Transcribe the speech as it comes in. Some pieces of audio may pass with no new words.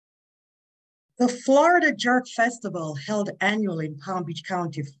The Florida Jerk Festival, held annually in Palm Beach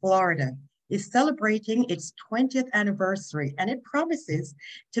County, Florida, is celebrating its 20th anniversary, and it promises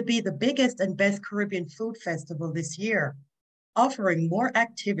to be the biggest and best Caribbean food festival this year, offering more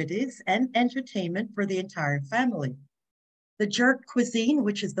activities and entertainment for the entire family. The jerk cuisine,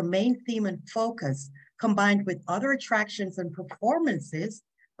 which is the main theme and focus, combined with other attractions and performances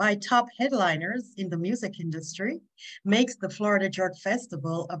by top headliners in the music industry, makes the Florida Jerk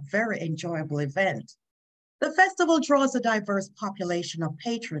Festival a very enjoyable event. The festival draws a diverse population of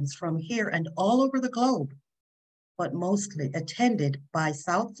patrons from here and all over the globe, but mostly attended by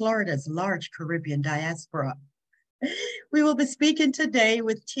South Florida's large Caribbean diaspora. We will be speaking today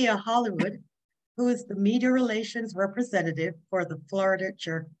with Teia Hollywood, who is the media relations representative for the Florida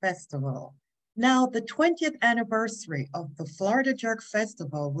Jerk Festival. Now, the 20th anniversary of the Florida Jerk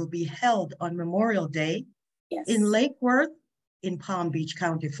Festival will be held on Memorial Day in Lake Worth in Palm Beach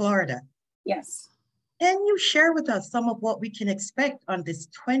County, Florida. Yes. Can you share with us some of what we can expect on this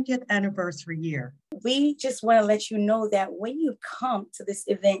 20th anniversary year? We just want to let you know that when you come to this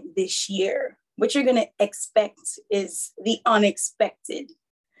event this year, what you're going to expect is the unexpected.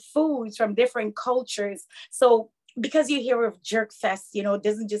 Foods from different cultures. So because you hear of Jerk Fest, it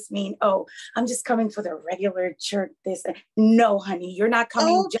doesn't just mean, oh, I'm just coming for the regular jerk this. No, honey, you're not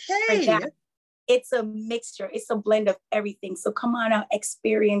coming just for that. It's a mixture. It's a blend of everything. So come on out,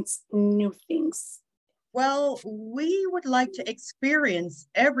 experience new things. Well, we would like to experience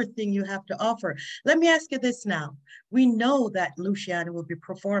everything you have to offer. Let me ask you this now. We know that Luciana will be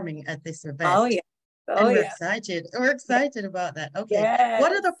performing at this event. Oh, yeah. And we're excited. We're excited about that. Okay. Yes.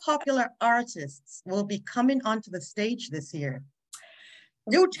 What other popular artists will be coming onto the stage this year?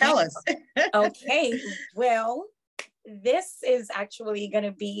 You tell us. Okay. Well, this is actually going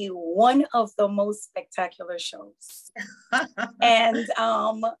to be one of the most spectacular shows. And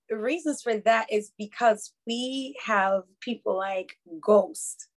reasons for that is because we have people like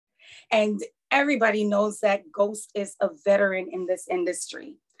Ghost. And everybody knows that Ghost is a veteran in this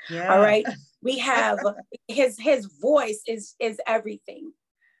industry. Yeah. All right. We have his voice is everything.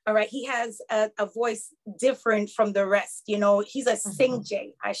 All right. He has a voice different from the rest. He's a sing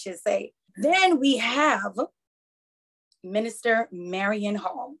J, I should say. Then we have Minister Marion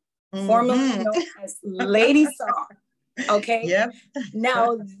Hall, formerly known as Lady Song. Okay. Yep.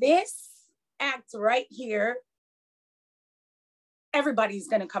 Now this act right here, everybody's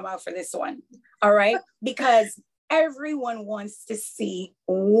going to come out for this one. All right. Because everyone wants to see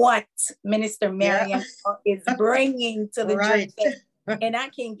what Minister Marion is bringing to the Jerk Fest. And I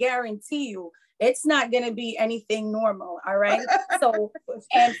can guarantee you, it's not going to be anything normal. All right. So,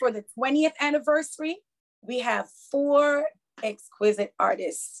 and for the 20th anniversary, we have 4 exquisite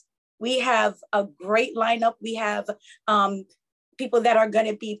artists. We have a great lineup. We have people that are going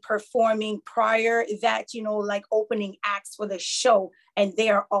to be performing prior that, like opening acts for the show. And they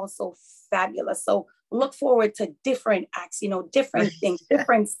are also fabulous. So look forward to different acts, different things,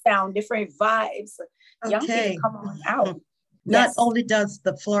 different sound, different vibes. Okay. Young people come on out. Not only does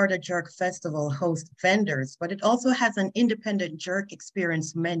the Florida Jerk Festival host vendors, but it also has an independent jerk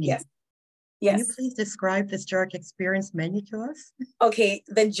experience menu. Yes. Can you please describe this jerk experience menu to us? Okay,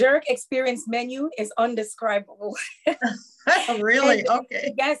 the jerk experience menu is undescribable. Really? And,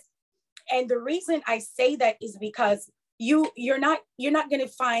 okay. Yes. And the reason I say that is because you're not going to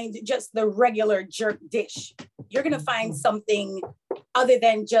find just the regular jerk dish. You're going to find something other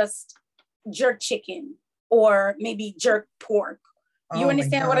than just jerk chicken or maybe jerk pork. You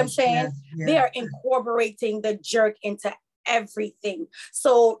understand what I'm saying? Yeah. They are incorporating the jerk into everything.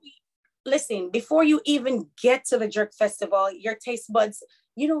 So listen, before you even get to the Jerk Festival, your taste buds,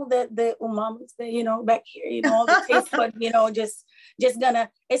 the umamis, back here, all the taste buds, just gonna,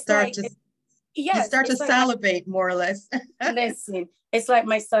 it's start like, you start to salivate more or less. Listen, it's like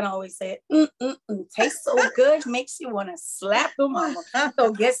my son always said, tastes so good, makes you want to slap the mama.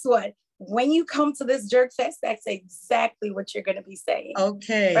 So guess what? When you come to this Jerk Fest, that's exactly what you're going to be saying.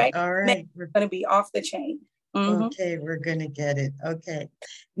 Okay. Right? All right. We're going to be off the chain. Okay, we're going to get it. Okay.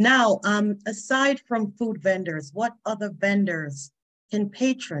 Now, aside from food vendors, what other vendors can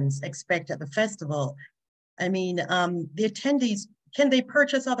patrons expect at the festival? I mean, the attendees, can they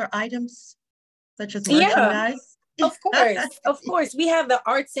purchase other items such as merchandise? Of course. We have the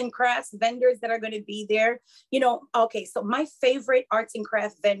arts and crafts vendors that are going to be there. Okay, so my favorite arts and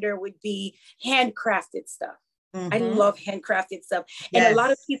craft vendor would be handcrafted stuff. I love handcrafted stuff. And a lot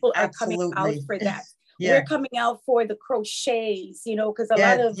of people are coming out for that. We're coming out for the crochets, because a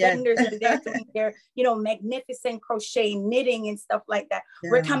lot of vendors are there doing their, magnificent crochet knitting and stuff like that.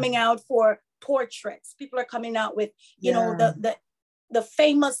 We're coming out for portraits. People are coming out with, the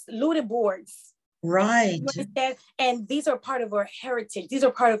famous Luda boards. Right. You understand? And these are part of our heritage. These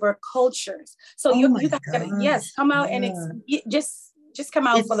are part of our cultures. So Oh my you guys, yes, gosh. come out and Yeah. just come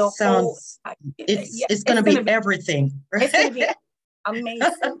out It for the whole. sounds, Yeah, it's going to be everything, it's gonna right? be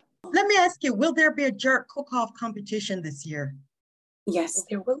amazing. Let me ask you, will there be a jerk cook-off competition this year? Yes,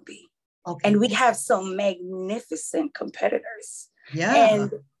 there will be. Okay. And we have some magnificent competitors. Yeah.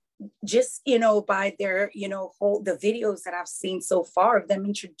 And just, by their, the videos that I've seen so far of them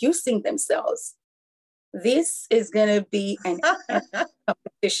introducing themselves, this is going to be an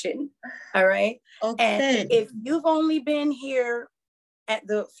competition. All right. Okay. And if you've only been here at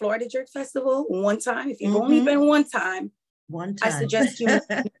the Florida Jerk Festival one time, if you've only been one time, I suggest you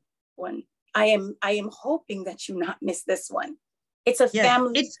one. I am hoping that you not miss this one. It's a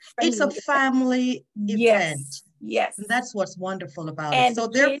family. It's a family event. Yes. And that's what's wonderful about it. So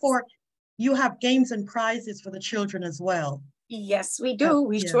therefore, you have games and prizes for the children as well. Yes, we do.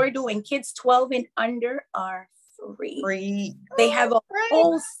 We sure do. And kids 12 and under are free. They have a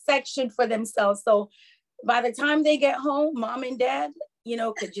whole section for themselves. So by the time they get home, mom and dad,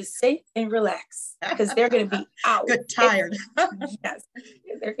 could just sit and relax because they're going to be out. Good tired. Yes,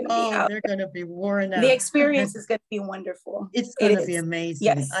 they're going to be out. They're going to be worn out. The experience is going to be wonderful. It's going to be amazing.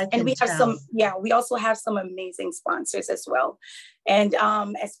 Yes, and we have we also have some amazing sponsors as well. And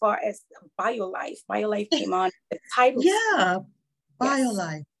as far as BioLife came on the title. Yeah,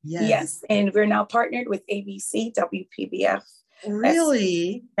 BioLife. Yes, and we're now partnered with ABC, WPBF.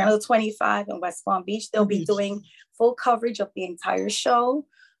 Really? Channel 25 in West Palm Beach. They'll be doing full coverage of the entire show.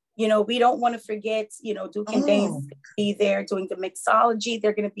 We don't want to forget, Duke and Dane's be there doing the mixology.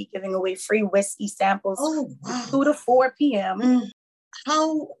 They're going to be giving away free whiskey samples 2 to 4 p.m.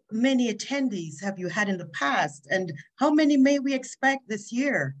 How many attendees have you had in the past? And how many may we expect this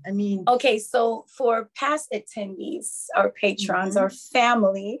year? I mean... Okay, so for past attendees, our patrons, our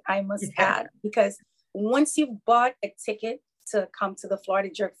family, I must add, because once you've bought a ticket to come to the Florida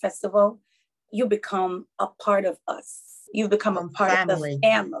Jerk Festival, you become a part of us. You become a part of the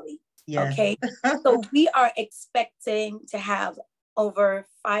family. Okay. So we are expecting to have over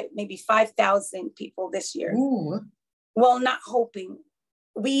 5,000 people this year. Ooh. Well, not hoping.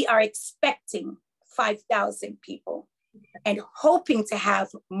 We are expecting 5,000 people and hoping to have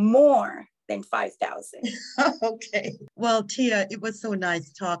more than 5,000. Okay. Well, Teia, it was so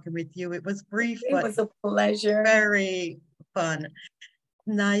nice talking with you. It was brief, but it was a pleasure. Very fun.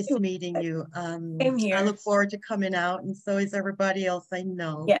 Nice meeting you. Same here. I look forward to coming out, and so is everybody else I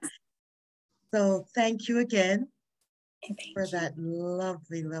know. Yes. So thank you again for that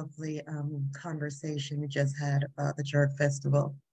lovely, lovely conversation we just had about the Jerk Festival.